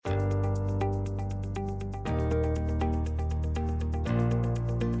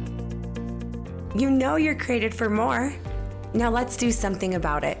You know you're created for more. Now let's do something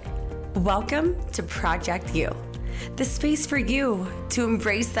about it. Welcome to Project You, the space for you to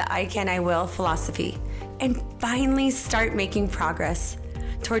embrace the I can, I will philosophy and finally start making progress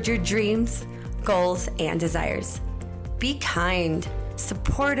toward your dreams, goals, and desires. Be kind,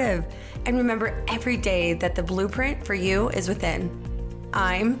 supportive, and remember every day that the blueprint for you is within.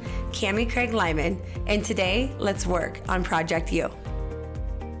 I'm Cami Craig Lyman, and today let's work on Project You.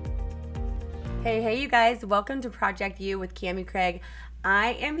 Hey, you guys, welcome to Project You with Cami Craig.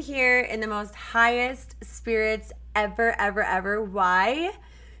 I am here in the most highest spirits ever. Why?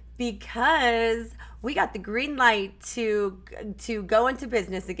 Because we got the green light to go into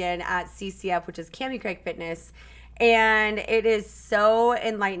business again at CCF, which is Cami Craig Fitness. And it is so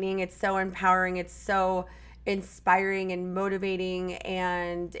enlightening. It's so empowering. It's so inspiring and motivating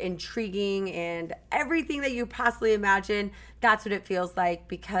and intriguing and everything that you possibly imagine. That's what it feels like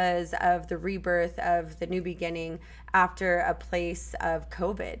because of the rebirth of the new beginning after a place of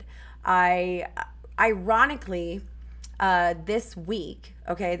COVID. Ironically, this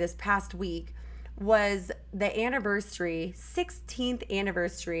past week was the 16th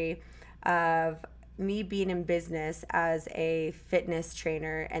anniversary of me being in business as a fitness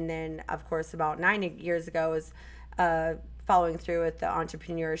trainer. And then, of course, about 9 years ago was following through with the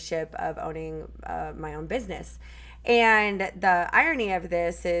entrepreneurship of owning my own business. And the irony of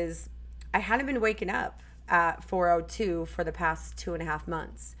this is I hadn't been waking up at 4:02 for the past 2.5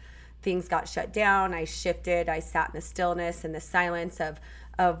 months. Things got shut down. I shifted. I sat in the stillness and the silence of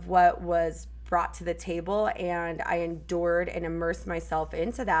what was brought to the table, and I endured and immersed myself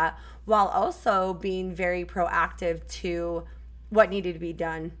into that while also being very proactive to what needed to be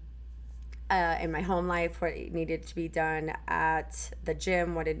done in my home life, what needed to be done at the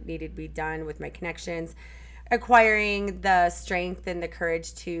gym, what it needed to be done with my connections, acquiring the strength and the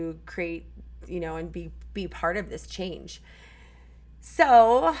courage to create, and be part of this change.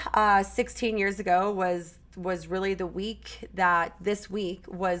 So 16 years ago was really this week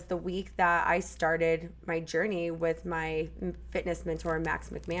was the week that I started my journey with my fitness mentor, Max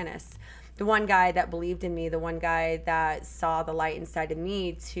McManus, the one guy that believed in me, the one guy that saw the light inside of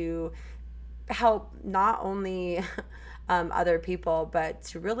me to help not only other people, but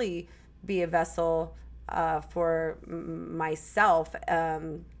to really be a vessel for myself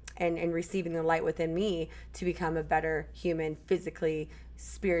and receiving the light within me to become a better human, physically,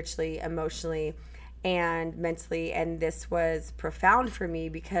 spiritually, emotionally, and mentally. And this was profound for me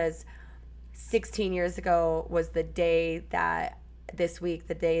because 16 years ago was the day that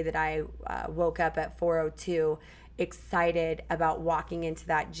I woke up at 4:02 excited about walking into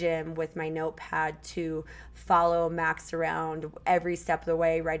that gym with my notepad to follow Max around every step of the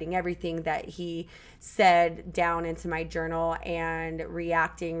way, writing everything that he said down into my journal and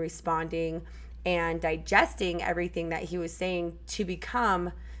reacting, responding, and digesting everything that he was saying to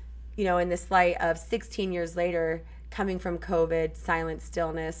become, in this light of 16 years later, coming from COVID, silent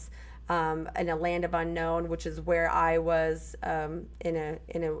stillness, in a land of unknown, which is where I was in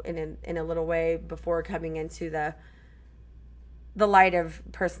a little way before coming into the light of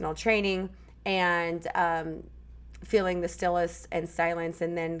personal training and feeling the stillness and silence,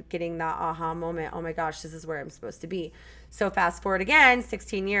 and then getting that aha moment. Oh my gosh, this is where I'm supposed to be. So fast forward again,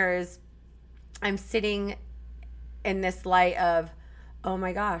 16 years, I'm sitting in this light of, oh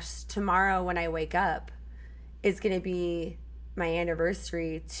my gosh, tomorrow when I wake up is going to be my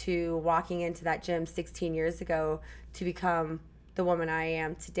anniversary to walking into that gym 16 years ago to become the woman I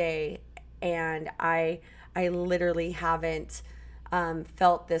am today. And I literally haven't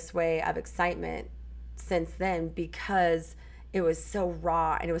felt this way of excitement since then because it was so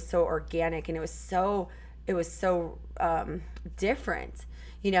raw and it was so organic and it was so different,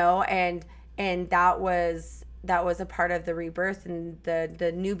 and that was a part of the rebirth and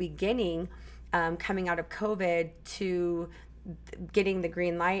the new beginning, coming out of COVID to getting the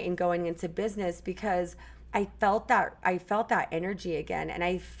green light and going into business, because I felt that energy again, and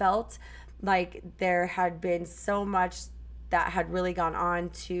I felt like there had been so much that had really gone on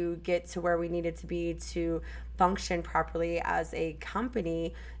to get to where we needed to be to function properly as a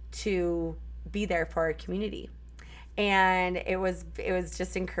company, to be there for our community. And it was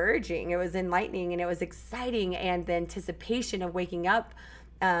just encouraging. It was enlightening, and it was exciting, and the anticipation of waking up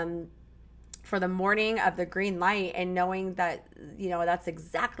for the morning of the green light and knowing that, that's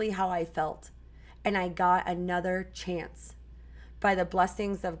exactly how I felt. And I got another chance by the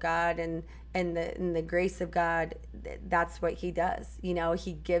blessings of God and the grace of God. That's what he does.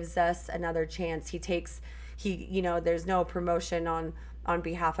 He gives us another chance. There's no promotion on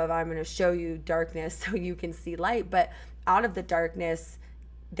behalf of, I'm going to show you darkness so you can see light, but out of the darkness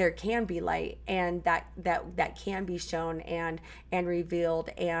there can be light, and that can be shown and revealed,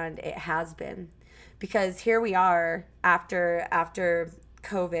 and it has been. Because here we are after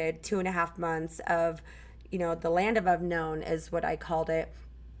COVID, 2.5 months of, the land of unknown is what I called it.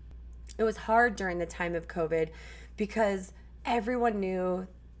 It was hard during the time of COVID because everyone knew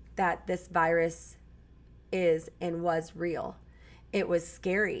that this virus is and was real. It was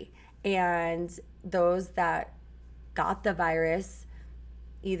scary. And those that got the virus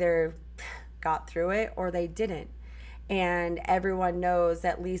either got through it or they didn't. And everyone knows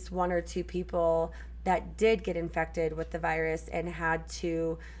at least one or two people that did get infected with the virus and had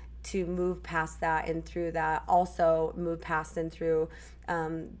to move past that and through that. Also move past and through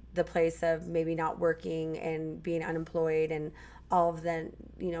the place of maybe not working and being unemployed and all of the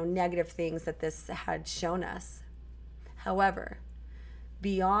negative things that this had shown us. However,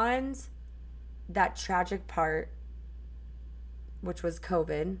 beyond that tragic part, which was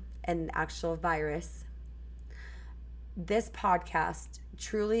COVID and the actual virus, this podcast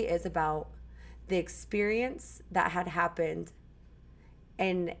truly is about the experience that had happened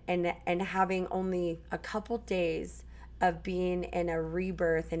and having only a couple days of being in a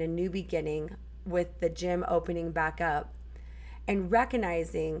rebirth and a new beginning with the gym opening back up, and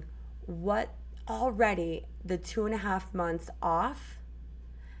recognizing what already the 2.5 months off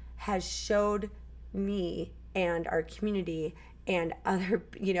has showed me and our community and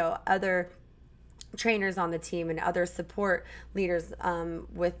other trainers on the team and other support leaders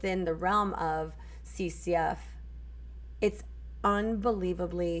within the realm of CCF. It's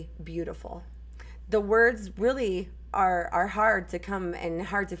unbelievably beautiful. The words really are hard to come and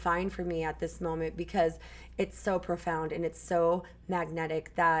hard to find for me at this moment, because it's so profound and it's so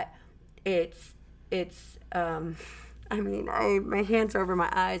magnetic that my hands are over my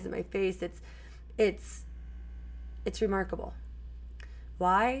eyes and my face. It's remarkable.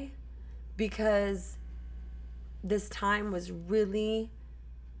 Why? Because this time was really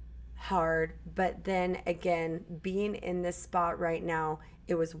hard, but then again, being in this spot right now,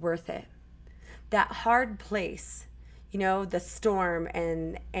 it was worth it. That hard place, the storm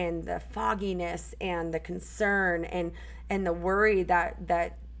and the fogginess and the concern and the worry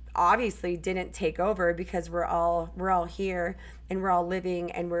that obviously didn't take over, because we're all here and we're all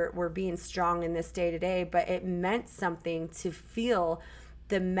living and we're being strong in this day to day. But it meant something to feel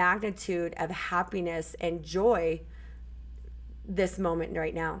the magnitude of happiness and joy this moment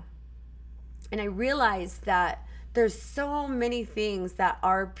right now. And I realized that there's so many things that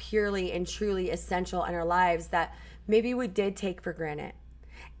are purely and truly essential in our lives that maybe we did take for granted.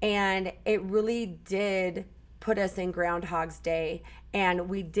 And it really did put us in Groundhog's Day, and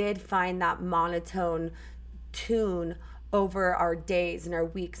we did find that monotone tune over our days and our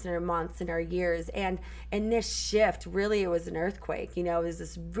weeks and our months and our years. And this shift, really, it was an earthquake. It was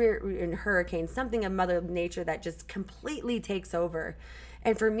this hurricane, something of Mother Nature that just completely takes over.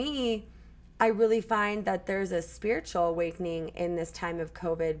 And for me, I really find that there's a spiritual awakening in this time of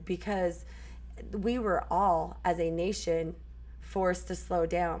COVID, because we were all, as a nation, forced to slow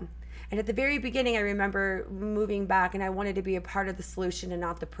down. And at the very beginning, I remember moving back, and I wanted to be a part of the solution and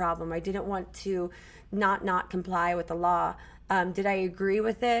not the problem. I didn't want to not comply with the law. Did I agree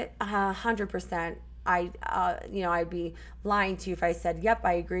with it? 100%. I'd be lying to you if I said, yep,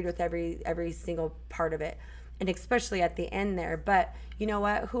 I agreed with every single part of it, and especially at the end there. But you know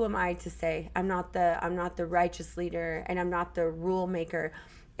what? Who am I to say? I'm not the righteous leader, and I'm not the rule maker.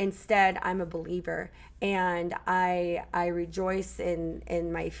 Instead, I'm a believer, and I rejoice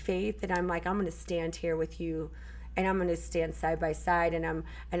in my faith, and I'm like, I'm going to stand here with you, and I'm going to stand side by side. And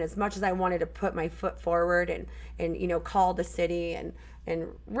as much as I wanted to put my foot forward and call the city and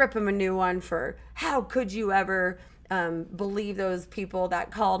rip them a new one for how could you ever believe those people that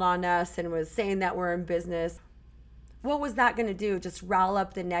called on us and was saying that we're in business. What was that going to do? Just rile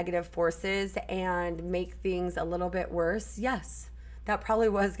up the negative forces and make things a little bit worse? Yes. That probably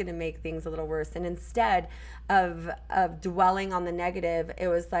was going to make things a little worse. And instead of dwelling on the negative, it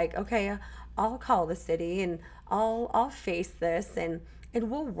was like, okay, I'll call the city and I'll face this and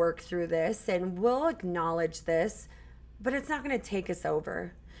we'll work through this and we'll acknowledge this, but it's not going to take us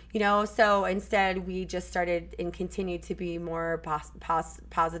over. So instead we just started and continued to be more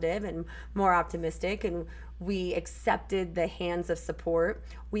positive and more optimistic, and we accepted the hands of support.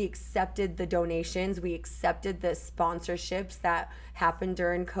 We accepted the donations. We accepted the sponsorships that happened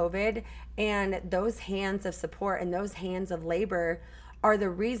during COVID. And those hands of support and those hands of labor are the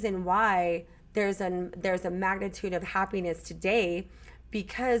reason why there's a magnitude of happiness today,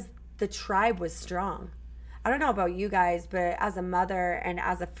 because the tribe was strong. I don't know about you guys, but as a mother and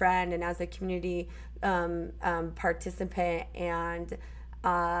as a friend and as a community participant and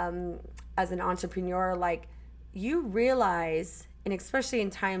as an entrepreneur, like, you realize, and especially in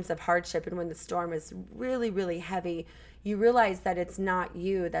times of hardship and when the storm is really, really heavy, you realize that it's not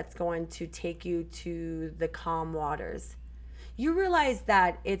you that's going to take you to the calm waters. You realize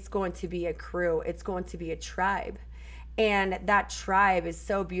that it's going to be a crew, it's going to be a tribe. And that tribe is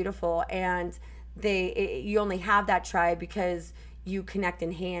so beautiful. And you only have that tribe because you connect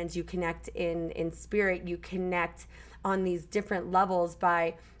in hands, you connect in spirit, you connect on these different levels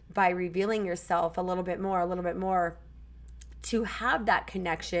by revealing yourself a little bit more, to have that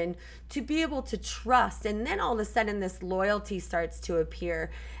connection, to be able to trust. And then all of a sudden this loyalty starts to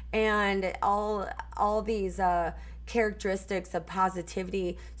appear, and all these characteristics of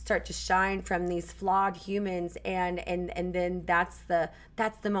positivity start to shine from these flawed humans, and then that's the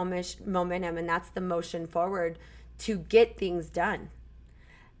momentum, and that's the motion forward to get things done.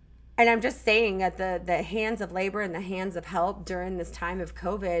 And I'm just saying that the hands of labor and the hands of help during this time of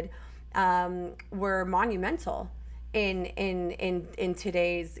COVID were monumental in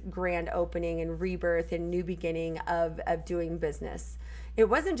today's grand opening and rebirth and new beginning of doing business. It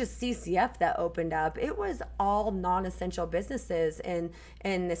wasn't just CCF that opened up. It was all non-essential businesses in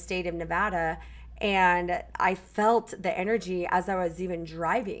the state of Nevada. And I felt the energy as I was even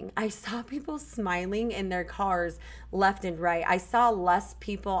driving. I saw people smiling in their cars left and right. I saw less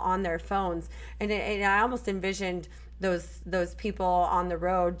people on their phones. And I almost envisioned those people on the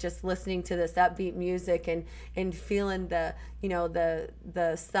road just listening to this upbeat music and feeling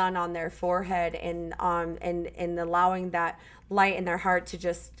the sun on their forehead, and allowing that light in their heart to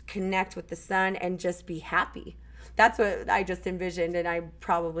just connect with the sun and just be happy. That's what I just envisioned, and I'm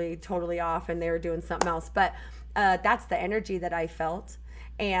probably totally off and they were doing something else. But that's the energy that I felt.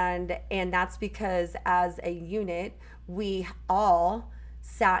 And that's because as a unit, we all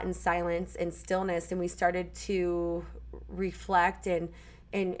sat in silence and stillness, and we started to reflect and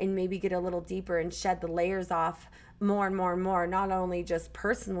maybe get a little deeper and shed the layers off more and more and more, not only just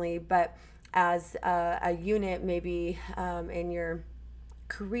personally, but as a unit, maybe in your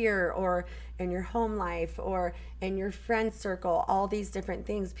career or in your home life or in your friend circle, all these different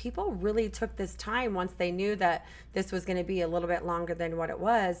things. People really took this time, once they knew that this was going to be a little bit longer than what it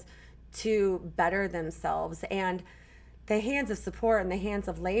was, to better themselves. And the hands of support and the hands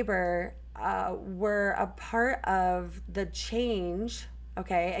of labor were a part of the change.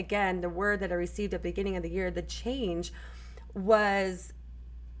 Okay, again, the word that I received at the beginning of the year, the change, was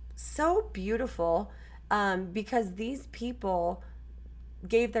so beautiful because these people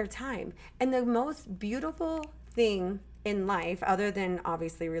gave their time. And the most beautiful thing in life, other than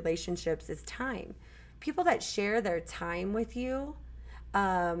obviously relationships, is time. People that share their time with you,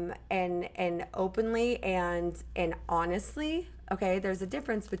 and openly and honestly. Okay, there's a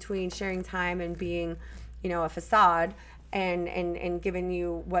difference between sharing time and being, a facade and giving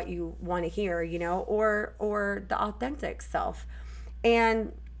you what you want to hear, or the authentic self.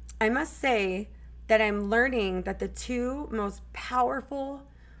 And I must say that I'm learning that the two most powerful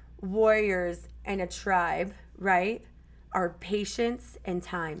warriors in a tribe, right, are patience and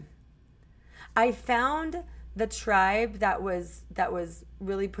time. I found the tribe that was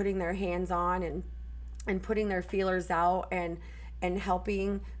really putting their hands on and putting their feelers out and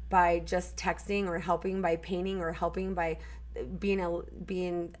helping by just texting, or helping by painting, or helping by being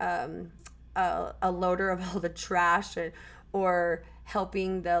a loader of all the trash, or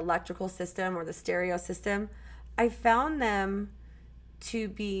helping the electrical system or the stereo system. I found them to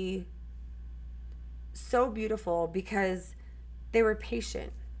be so beautiful because they were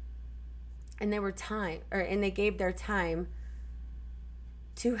patient, and they gave their time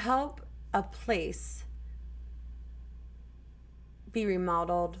to help a place be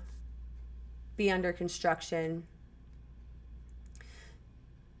remodeled, be under construction,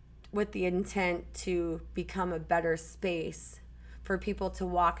 with the intent to become a better space for people to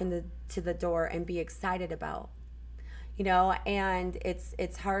walk into the door and be excited about. And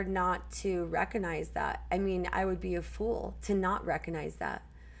it's hard not to recognize that. I mean, I would be a fool to not recognize that.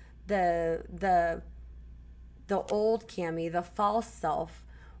 The old Cami, the false self,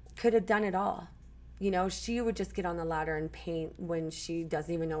 could have done it all. She would just get on the ladder and paint when she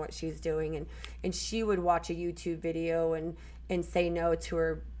doesn't even know what she's doing, and she would watch a YouTube video and say no to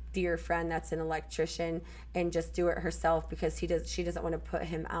her dear friend that's an electrician and just do it herself because she doesn't want to put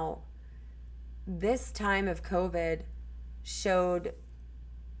him out. This time of COVID showed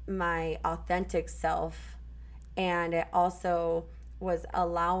my authentic self, and it also was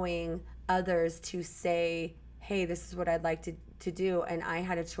allowing others to say, hey, this is what I'd like to do, and I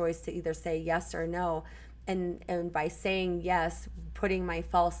had a choice to either say yes or no. And by saying yes, putting my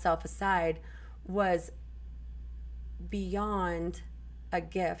false self aside, was beyond a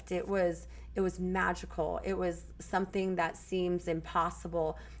gift. It was magical. It was something that seems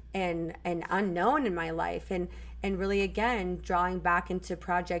impossible and unknown in my life. And really, again, drawing back into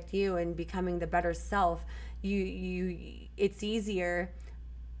Project You and becoming the better self, it's easier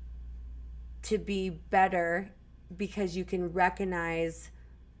to be better because you can recognize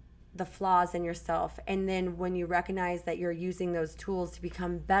the flaws in yourself. And then when you recognize that you're using those tools to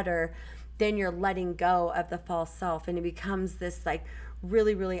become better, then you're letting go of the false self, and it becomes this like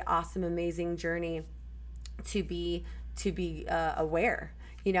really, really awesome, amazing journey to be aware,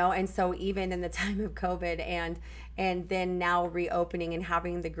 And so even in the time of COVID and then now reopening and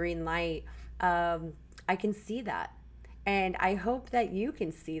having the green light, I can see that. And I hope that you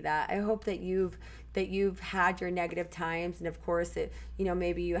can see that. I hope that you've had your negative times, and of course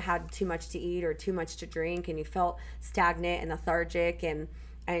maybe you had too much to eat or too much to drink and you felt stagnant and lethargic, and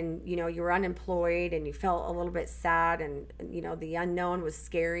you were unemployed and you felt a little bit sad, and the unknown was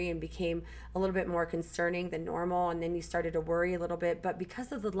scary and became a little bit more concerning than normal, and then you started to worry a little bit. But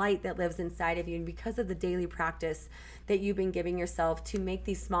because of the light that lives inside of you, and because of the daily practice that you've been giving yourself to make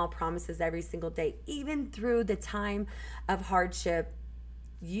these small promises every single day, even through the time of hardship,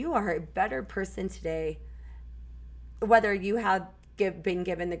 you are a better person today. Whether you have been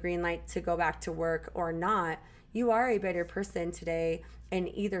given the green light to go back to work or not, you are a better person today in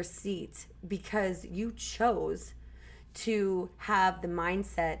either seat, because you chose to have the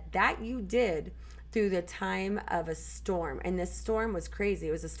mindset that you did through the time of a storm. And this storm was crazy.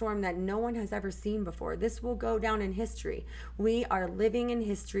 It was a storm that no one has ever seen before. This will go down in history. We are living in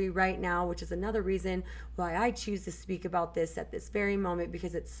history right now, which is another reason why I choose to speak about this at this very moment,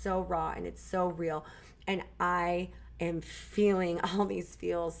 because it's so raw and it's so real. And I am feeling all these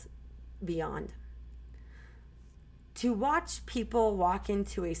feels beyond. To watch people walk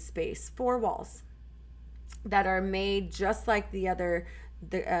into a space, four walls, that are made just like the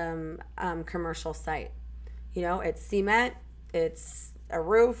commercial site. It's cement, it's a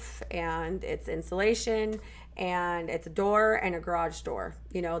roof, and it's insulation, and it's a door and a garage door,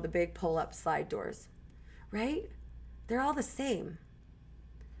 the big pull-up slide doors, right? They're all the same.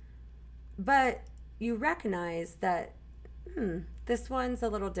 But you recognize that, this one's a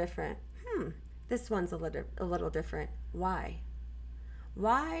little different. This one's a little different. Why?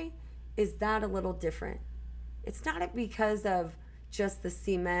 Why is that a little different? It's not because of just the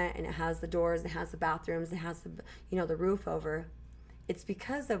cement and it has the doors, it has the bathrooms, it has the roof over. It's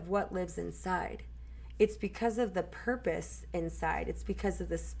because of what lives inside. It's because of the purpose inside. It's because of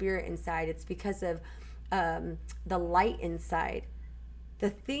the spirit inside. It's because of the light inside. The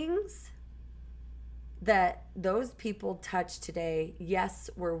things that those people touched today, yes,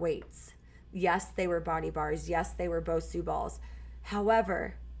 were weights. Yes, they were body bars. Yes, they were Bosu balls.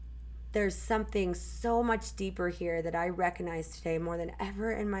 However, there's something so much deeper here that I recognize today more than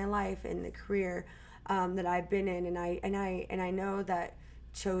ever in my life, in the career that I've been in, and I know that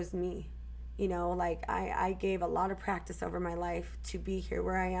chose me. I gave a lot of practice over my life to be here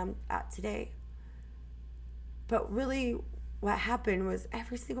where I am at today. But really, what happened was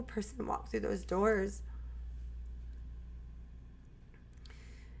every single person walked through those doors,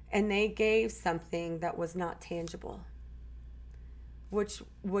 and they gave something that was not tangible, which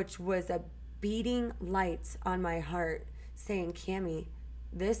was a beating light on my heart saying, Cami,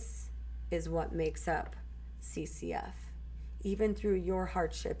 this is what makes up CCF. Even through your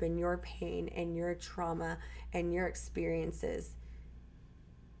hardship and your pain and your trauma and your experiences,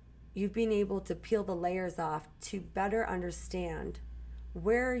 you've been able to peel the layers off to better understand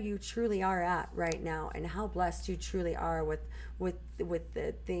where you truly are at right now and how blessed you truly are with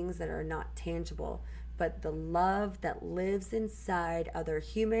the things that are not tangible, but the love that lives inside other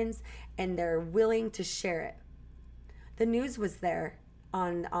humans, and they're willing to share it. The news was there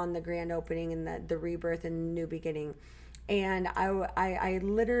on the grand opening and the rebirth and new beginning, and I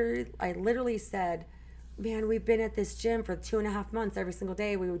literally said, man, we've been at this gym for 2.5 months. Every single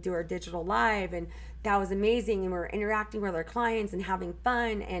day we would do our digital live, and that was amazing, and we were interacting with our clients and having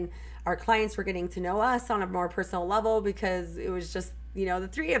fun, and our clients were getting to know us on a more personal level because it was just the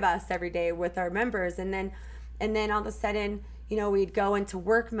three of us every day with our members. And then all of a sudden we'd go into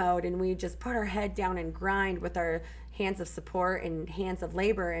work mode, and we'd just put our head down and grind with our hands of support and hands of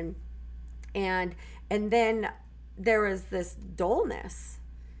labor, and then there was this dullness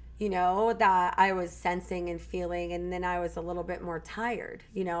that I was sensing and feeling. And then I was a little bit more tired,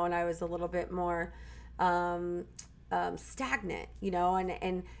 and I was a little bit more stagnant,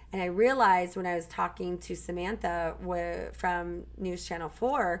 and I realized when I was talking to Samantha from News Channel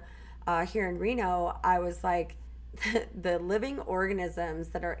 4 here in Reno, I was like, the living organisms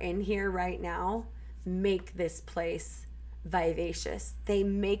that are in here right now make this place vivacious. They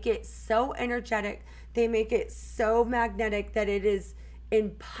make it so energetic. They make it so magnetic that it is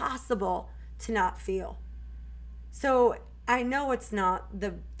impossible to not feel. So I know it's not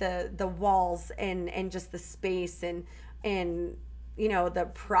the walls and just the space and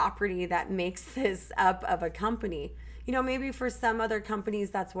the property that makes this up of a company. Maybe for some other companies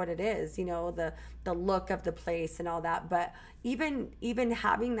that's what it is, the look of the place and all that. But even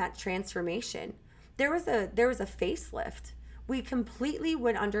having that transformation, there was a facelift. We completely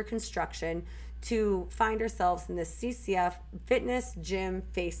went under construction to find ourselves in this CCF fitness gym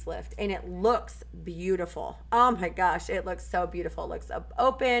facelift, and it looks beautiful. Oh my gosh, it looks so beautiful. It looks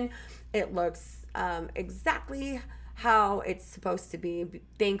open. It looks exactly how it's supposed to be,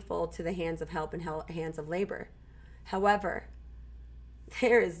 thankful to the hands of help and hands of labor. However,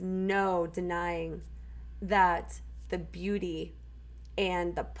 there is no denying that the beauty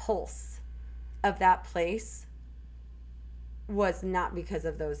and the pulse of that place was not because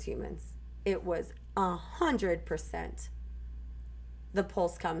of those humans. It was 100%. The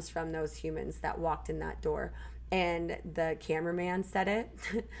pulse comes from those humans that walked in that door. And the cameraman said it.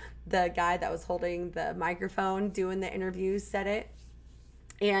 The guy that was holding the microphone doing the interview said it.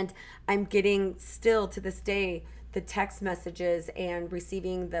 And I'm getting, still to this day, the text messages and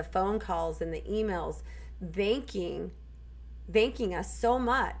receiving the phone calls and the emails thanking us so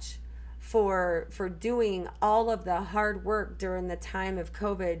much for doing all of the hard work during the time of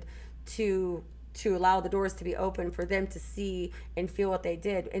COVID to allow the doors to be open for them to see and feel what they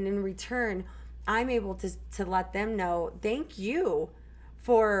did. And in return, I'm able to let them know, thank you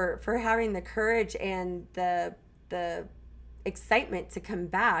for having the courage and the excitement to come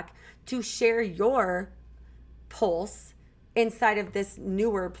back to share your pulse inside of this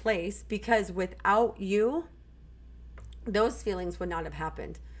newer place, because without you, those feelings would not have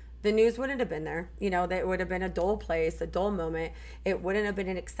happened. The news wouldn't have been there. That would have been a dull place, a dull moment. It wouldn't have been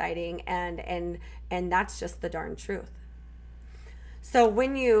an exciting, and that's just the darn truth. So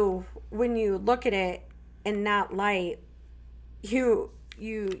when you look at it in that light, you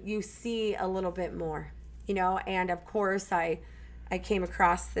see a little bit more, and of course I came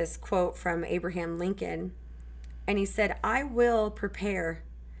across this quote from Abraham Lincoln, and he said, "I will prepare,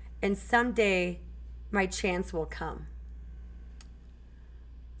 and someday my chance will come."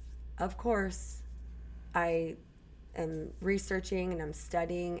 Of course, I am researching and I'm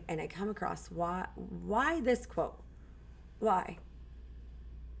studying, and I come across why this quote. Why?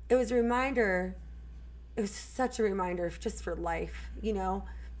 It was a reminder. It was such a reminder just for life,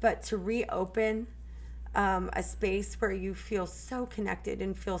 but to reopen a space where you feel so connected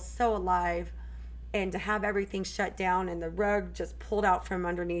and feel so alive, and to have everything shut down and the rug just pulled out from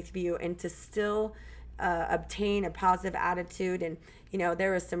underneath you, and to still obtain a positive attitude. And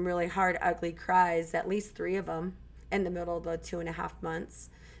there was some really hard, ugly cries, at least 3 of them in the middle of the 2.5 months,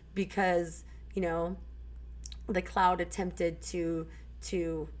 because the cloud attempted to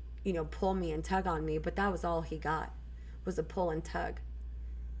pull me and tug on me, but that was all he got, was a pull and tug.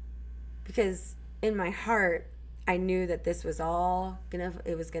 Because in my heart, I knew that this was all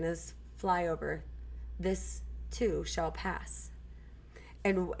it was gonna fly over. This too shall pass.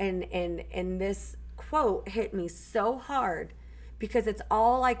 And this quote hit me so hard, because it's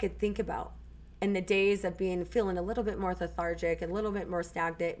all I could think about in the days of feeling a little bit more lethargic, a little bit more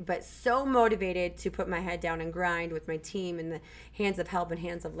stagnant, but so motivated to put my head down and grind with my team in the hands of help and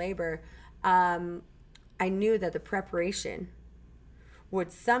hands of labor. I knew that the preparation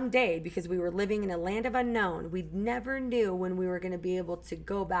would someday, because we were living in a land of unknown, we never knew when we were going to be able to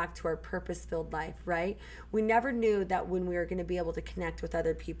go back to our purpose-filled life, right? We never knew that when we were going to be able to connect with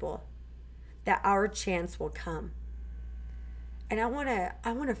other people, that our chance will come. And I want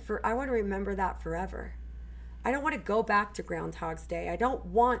to remember that forever. I don't want to go back to Groundhog's Day. I don't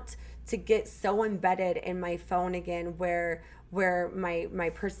want to get so embedded in my phone again, where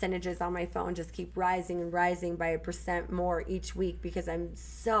my percentages on my phone just keep rising and rising by 1% more each week, because I'm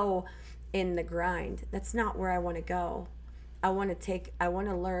so in the grind. That's not where I want to go. I want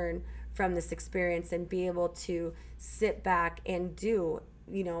to learn from this experience and be able to sit back and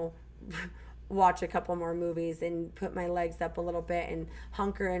watch a couple more movies and put my legs up a little bit and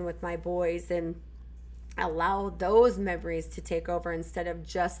hunker in with my boys and allow those memories to take over, instead of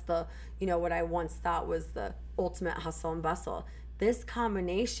just the, what I once thought was the ultimate hustle and bustle. This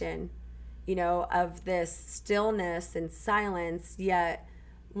combination, of this stillness and silence, yet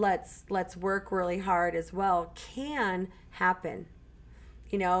let's work really hard as well, can happen.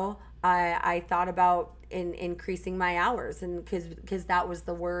 I thought about increasing my hours, and because that was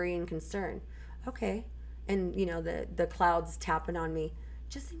the worry and concern. Okay. And the clouds tapping on me,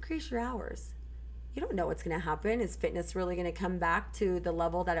 just increase your hours. You don't know what's going to happen. Is fitness really going to come back to the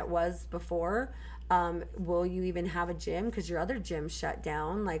level that it was before? Will you even have a gym because your other gym shut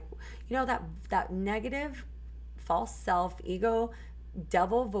down? Like, that negative false self ego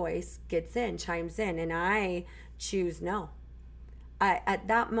devil voice gets in, chimes in, and I choose no. At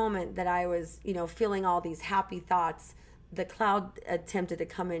that moment that I was, feeling all these happy thoughts, the cloud attempted to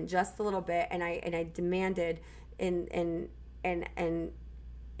come in just a little bit, and I demanded and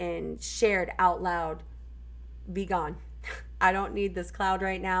and shared out loud, be gone. I don't need this cloud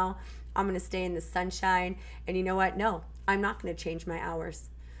right now. I'm going to stay in the sunshine. And you know what? No, I'm not going to change my hours.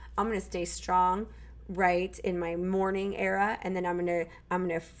 I'm going to stay strong right in my morning era, and then I'm going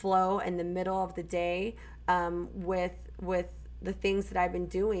to flow in the middle of the day with the things that I've been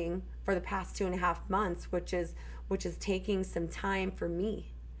doing for the past 2.5 months, which is taking some time for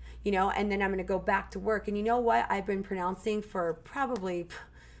me. And then I'm going to go back to work. And you know what I've been pronouncing for probably,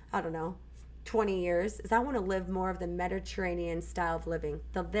 I don't know, 20 years is I want to live more of the Mediterranean style of living,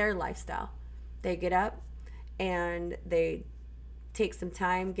 their lifestyle. They get up and they take some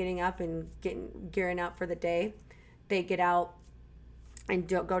time getting up and gearing up for the day. They get out and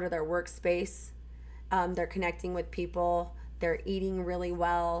go to their workspace. They're connecting with people. They're eating really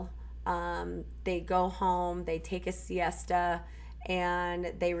well. They go home. They take a siesta,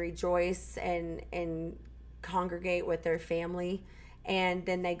 and they rejoice and congregate with their family. And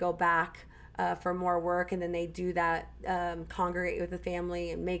then they go back for more work, and then they do that, congregate with the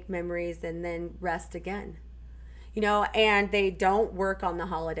family and make memories, and then rest again. And they don't work on the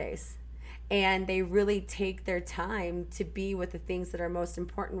holidays, and they really take their time to be with the things that are most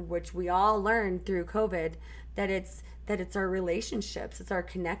important, which we all learned through COVID, that it's our relationships, it's our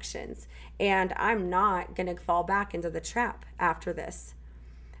connections. And I'm not going to fall back into the trap after this.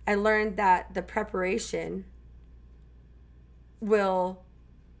 I learned that the preparation will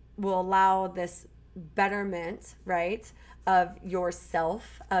allow this betterment, right, of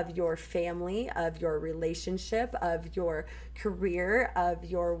yourself, of your family, of your relationship, of your career, of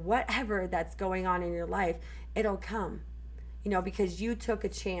your whatever that's going on in your life. It'll come, because you took a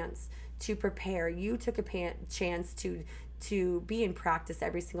chance to prepare. You took a chance to be in practice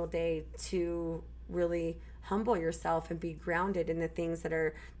every single day, to really humble yourself and be grounded in the things that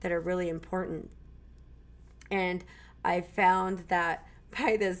are really important. And I found that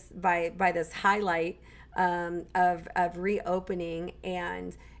by this highlight of reopening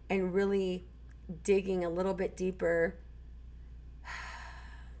and really digging a little bit deeper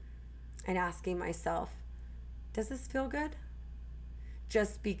and asking myself, does this feel good?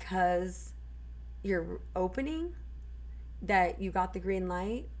 Just because you're opening, that you got the green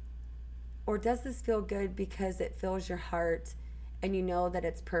light? Or does this feel good because it fills your heart and you know that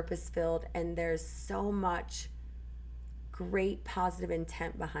it's purpose filled and there's so much great positive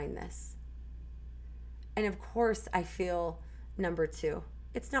intent behind this? And of course I feel number two.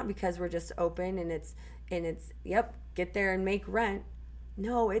 It's not because we're just open and it's yep, get there and make rent.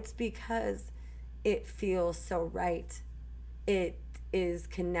 No, it's because it feels so right. It is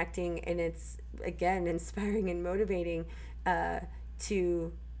connecting, and it's, again, inspiring and motivating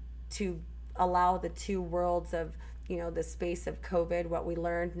to allow the two worlds of, the space of COVID, what we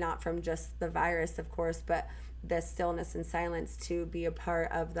learned, not from just the virus, of course, but the stillness and silence, to be a part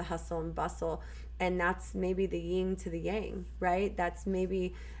of the hustle and bustle. And that's maybe the yin to the yang, right? That's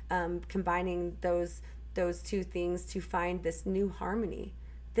maybe combining those two things to find this new harmony.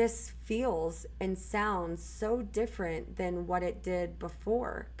 This feels and sounds so different than what it did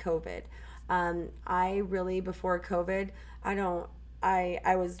before COVID. I really, before COVID,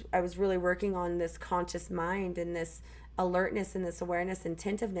 I was really working on this conscious mind and this alertness and this awareness and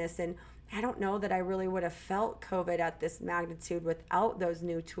attentiveness. And I don't know that I really would have felt COVID at this magnitude without those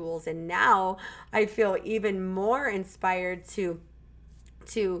new tools. And now I feel even more inspired to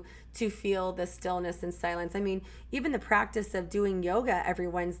feel the stillness and silence. I mean, even the practice of doing yoga every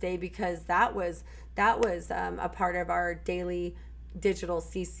Wednesday, because that was a part of our daily digital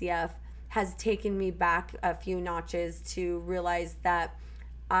CCF, has taken me back a few notches to realize that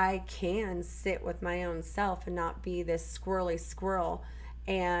I can sit with my own self and not be this squirrely squirrel,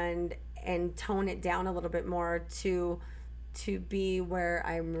 and tone it down a little bit more to be where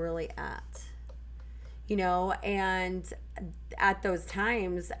I'm really at. And at those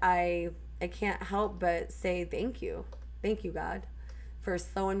times I can't help but say thank you, God, for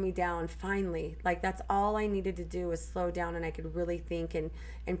slowing me down finally. Like, that's all I needed to do was slow down, and I could really think and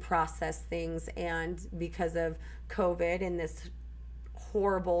process things. And because of COVID and this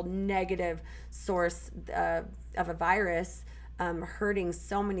horrible negative source of a virus hurting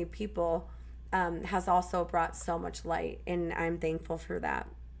so many people, has also brought so much light, and I'm thankful for that.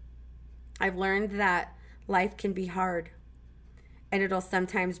 I've learned that life can be hard and it'll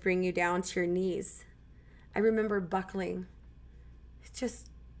sometimes bring you down to your knees. I remember buckling, just,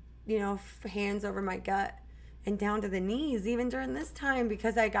 hands over my gut and down to the knees, even during this time,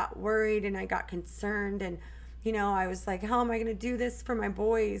 because I got worried and I got concerned. And, I was like, how am I going to do this for my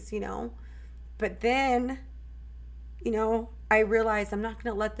boys, But then, I realized I'm not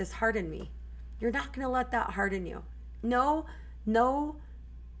going to let this harden me. You're not going to let that harden you. No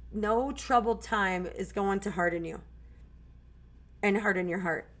troubled time is going to harden you and harden your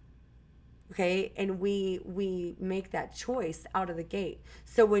heart. Okay, and we make that choice out of the gate.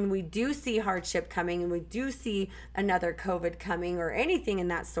 So when we do see hardship coming and we do see another COVID coming or anything in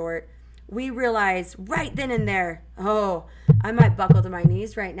that sort, we realize right then and there, oh, I might buckle to my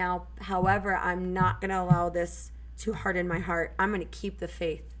knees right now. However, I'm not going to allow this to harden my heart. I'm going to keep the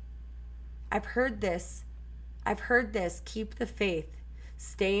faith. I've heard this. Keep the faith.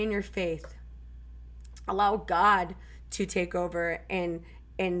 Stay in your faith. Allow God to take over and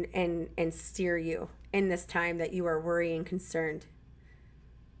steer you in this time that you are worrying and concerned.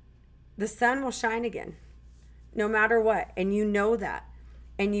 The sun will shine again, no matter what, and you know that.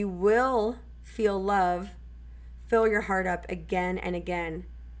 And you will feel love fill your heart up again and again.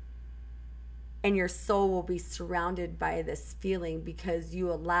 And your soul will be surrounded by this feeling because you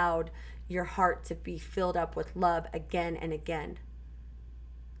allowed your heart to be filled up with love again and again.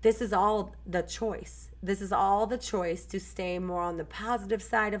 This is all the choice. This is all the choice to stay more on the positive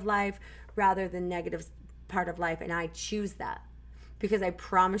side of life rather than negative part of life. And I choose that because I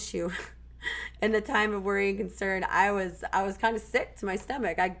promise you, in the time of worry and concern, I was kind of sick to my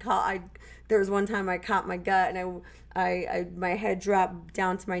stomach. There was one time I caught my gut and I my head dropped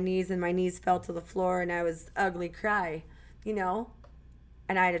down to my knees and my knees fell to the floor and I was ugly cry,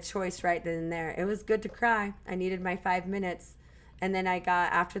 And I had a choice right then and there. It was good to cry. I needed my 5 minutes. And then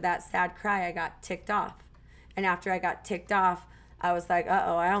after that sad cry, I got ticked off. And after I got ticked off, I was like,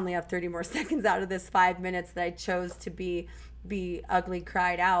 uh-oh, I only have 30 more seconds out of this 5 minutes that I chose to be ugly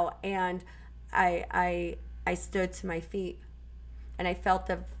cried out. And I stood to my feet. And I felt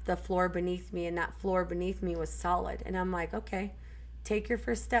the floor beneath me, and that floor beneath me was solid. And I'm like, okay, take your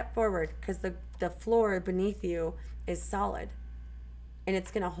first step forward because the floor beneath you is solid. And it's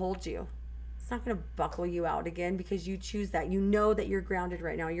going to hold you. It's not going to buckle you out again because you choose that. You know that you're grounded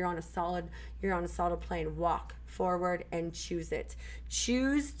right now. You're on a solid plane. Walk forward and choose it.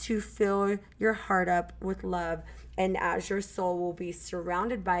 Choose to fill your heart up with love. And as your soul will be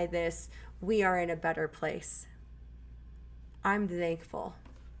surrounded by this, we are in a better place. I'm thankful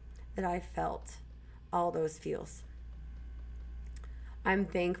that I felt all those feels. I'm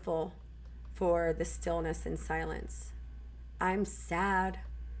thankful for the stillness and silence. I'm sad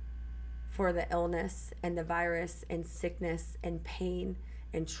for the illness and the virus and sickness and pain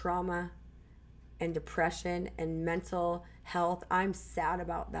and trauma and depression and mental health. I'm sad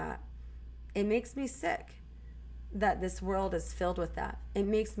about that. It makes me sick that this world is filled with that. It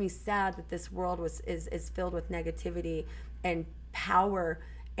makes me sad that this world is filled with negativity and power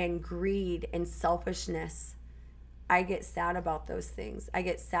and greed and selfishness. I get sad about those things. I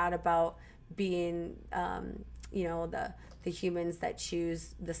get sad about being, the humans that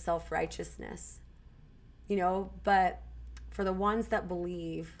choose the self-righteousness, but for the ones that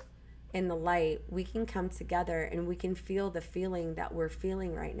believe in the light, we can come together and we can feel the feeling that we're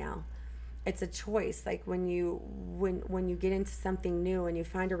feeling right now. It's a choice. Like when you get into something new and you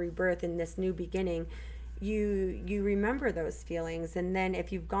find a rebirth in this new beginning, you remember those feelings. And then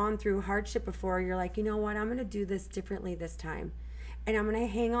if you've gone through hardship before, you're like, you know what, I'm going to do this differently this time. And I'm going to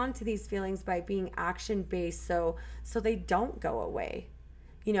hang on to these feelings by being action-based so they don't go away.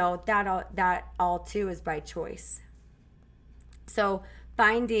 That all too is by choice. So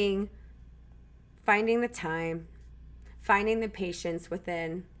finding the time, finding the patience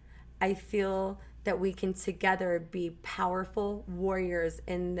within, I feel that we can together be powerful warriors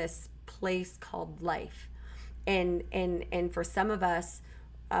in this place called life. And for some of us,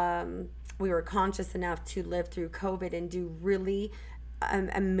 we were conscious enough to live through COVID and do really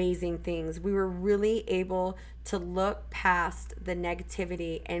amazing things. We were really able to look past the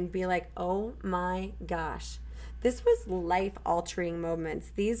negativity and be like, oh my gosh, this was life-altering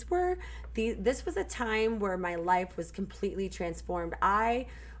moments. This was a time where my life was completely transformed. I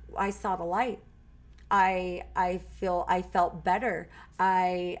saw the light. I felt better.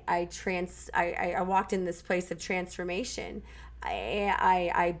 I walked in this place of transformation.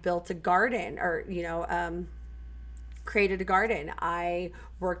 I built a garden, or created a garden. I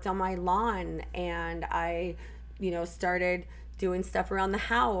worked on my lawn, and I started doing stuff around the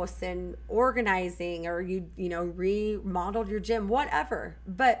house and organizing, or you know, remodeled your gym, whatever.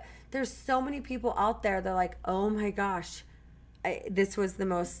 But there's so many people out there that are like, oh my gosh, this was the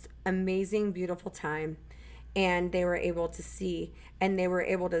most amazing, beautiful time. And they were able to see, and they were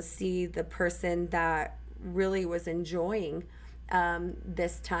able to see the person that really was enjoying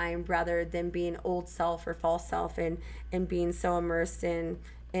this time, rather than being old self or false self, and being so immersed in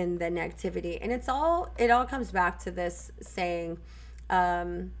the negativity. And it all comes back to this saying,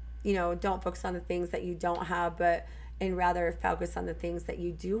 you know, don't focus on the things that you don't have, and rather focus on the things that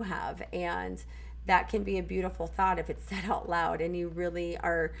you do have. And that can be a beautiful thought if it's said out loud, and you really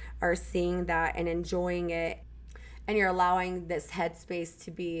are seeing that and enjoying it, and you're allowing this headspace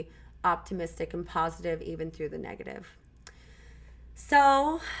to be optimistic and positive even through the negative.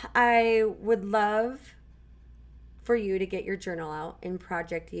 So I would love for you to get your journal out in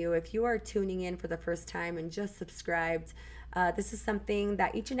Project You. If you are tuning in for the first time and just subscribed, this is something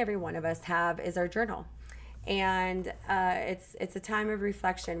that each and every one of us have, is our journal. And it's a time of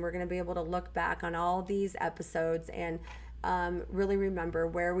reflection. We're going to be able to look back on all these episodes and really remember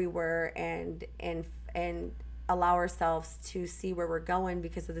where we were, and allow ourselves to see where we're going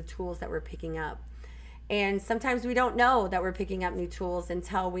because of the tools that we're picking up. And sometimes we don't know that we're picking up new tools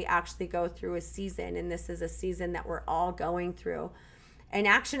until we actually go through a season. And this is a season that we're all going through. An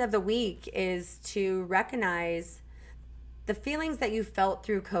action of the week is to recognize the feelings that you felt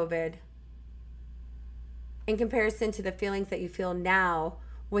through COVID in comparison to the feelings that you feel now,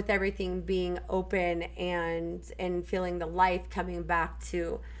 with everything being open and feeling the life coming back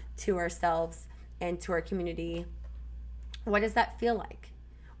to ourselves and to our community. What does that feel like?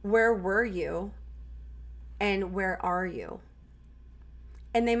 Where were you? And where are you?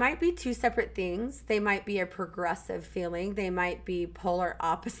 And they might be two separate things. They might be a progressive feeling. They might be polar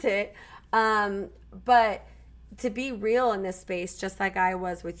opposite. But to be real in this space, just like I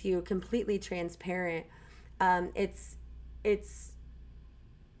was with you, completely transparent, it's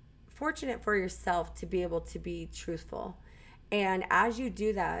fortunate for yourself to be able to be truthful. And as you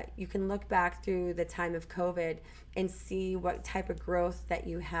do that, you can look back through the time of COVID and see what type of growth that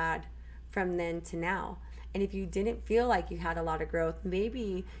you had from then to now. And if you didn't feel like you had a lot of growth,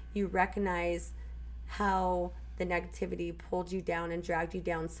 maybe you recognize how the negativity pulled you down and dragged you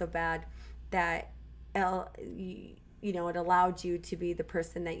down so bad that you know, it allowed you to be the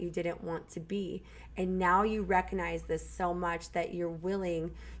person that you didn't want to be. And now you recognize this so much that you're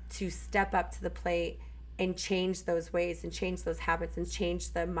willing to step up to the plate and change those ways and change those habits and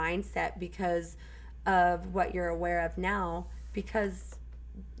change the mindset because of what you're aware of now, because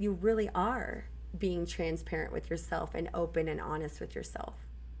you really are being transparent with yourself and open and honest with yourself.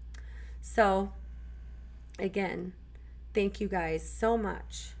 So again, thank you guys so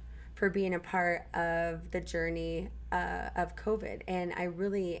much for being a part of the journey of COVID. And I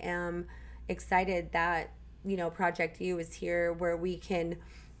really am excited that, you know, Project You is here, where we can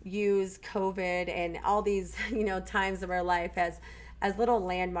use COVID and all these, you know, times of our life as little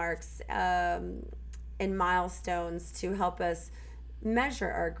landmarks and milestones to help us measure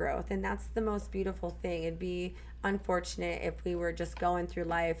our growth. And that's the most beautiful thing. It'd be unfortunate if we were just going through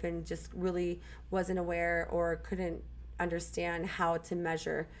life and just really wasn't aware or couldn't understand how to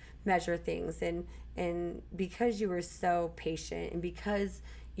measure things. And because you were so patient, and because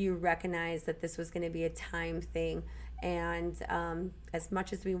you recognized that this was going to be a time thing, and as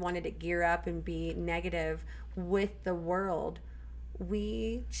much as we wanted to gear up and be negative with the world,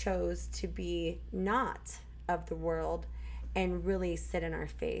 we chose to be not of the world and really sit in our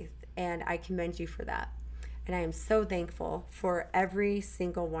faith. And I commend you for that. And I am so thankful for every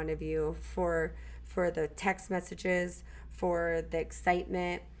single one of you, for the text messages, for the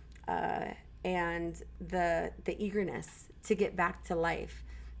excitement, and the eagerness to get back to life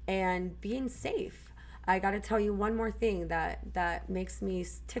and being safe. I got to tell you one more thing that makes me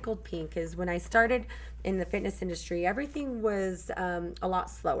tickled pink is when I started in the fitness industry, everything was a lot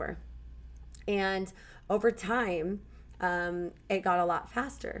slower. And over time, it got a lot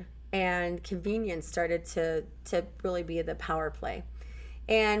faster, and convenience started to really be the power play.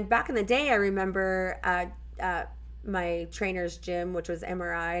 And back in the day, I remember at my trainer's gym, which was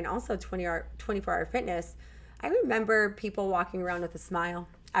MRI and also 24-hour fitness, I remember people walking around with a smile.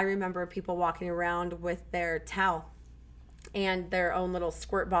 I remember people walking around with their towel and their own little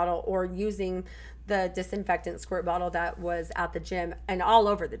squirt bottle, or using the disinfectant squirt bottle that was at the gym and all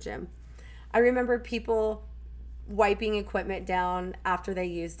over the gym. I remember people wiping equipment down after they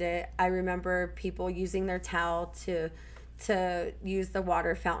used it. I remember people using their towel to use the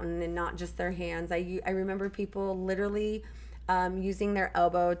water fountain and not just their hands. I remember people literally using their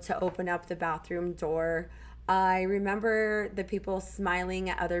elbow to open up the bathroom door. I remember the people smiling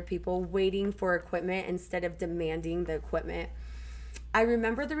at other people, waiting for equipment instead of demanding the equipment. I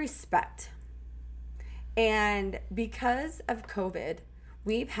remember the respect. And because of COVID,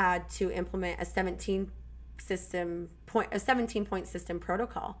 we've had to implement a 17-point system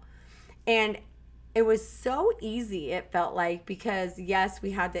protocol. And it was so easy, it felt like, because yes,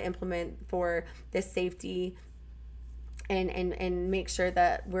 we had to implement for the safety and make sure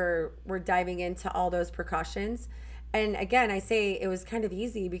that we're diving into all those precautions. And again, I say it was kind of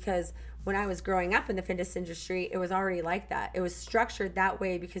easy because when I was growing up in the fitness industry, it was already like that. It was structured that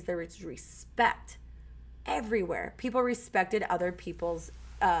way because there was respect everywhere. People respected other people's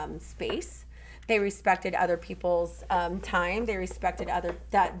space. They respected other people's time. They respected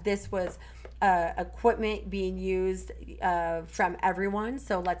that this was equipment being used from everyone.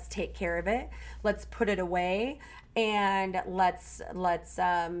 So let's take care of it. Let's put it away and let's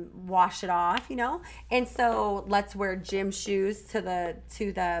wash it off, And so let's wear gym shoes to the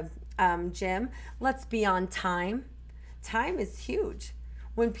gym. Let's be on time. Time is huge.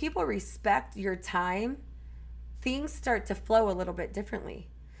 When people respect your time, things start to flow a little bit differently.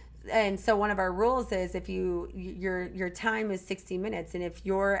 And so one of our rules is if your time is 60 minutes, and if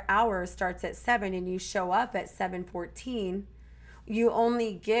your hour starts at 7 and you show up at 7:14, you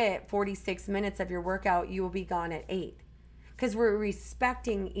only get 46 minutes of your workout. You will be gone at 8 because we're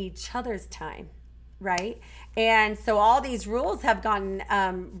respecting each other's time, right? And so all these rules have gotten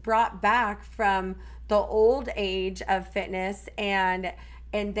brought back from the old age of fitness, and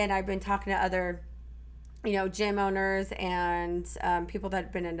then I've been talking to other gym owners and people that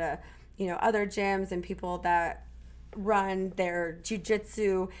have been into, other gyms and people that run their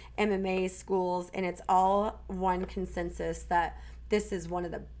jiu-jitsu, MMA schools, and it's all one consensus that this is one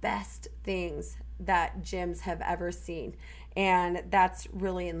of the best things that gyms have ever seen. And that's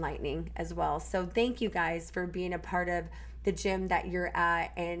really enlightening as well. So thank you guys for being a part of the gym that you're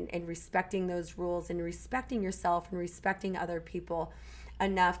at and respecting those rules and respecting yourself and respecting other people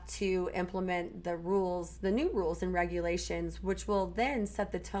enough to implement the new rules and regulations, which will then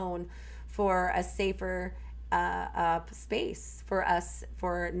set the tone for a safer space for us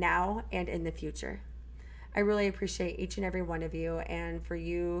for now and in the future. I really appreciate each and every one of you, and for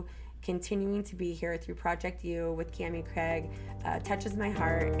you continuing to be here through Project U with Cami Craig touches my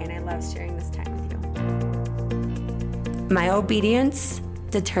heart, and I love sharing this time with you. My obedience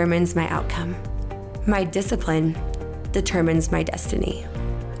determines my outcome. My discipline determines my destiny.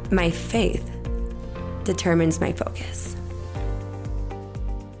 My faith determines my focus.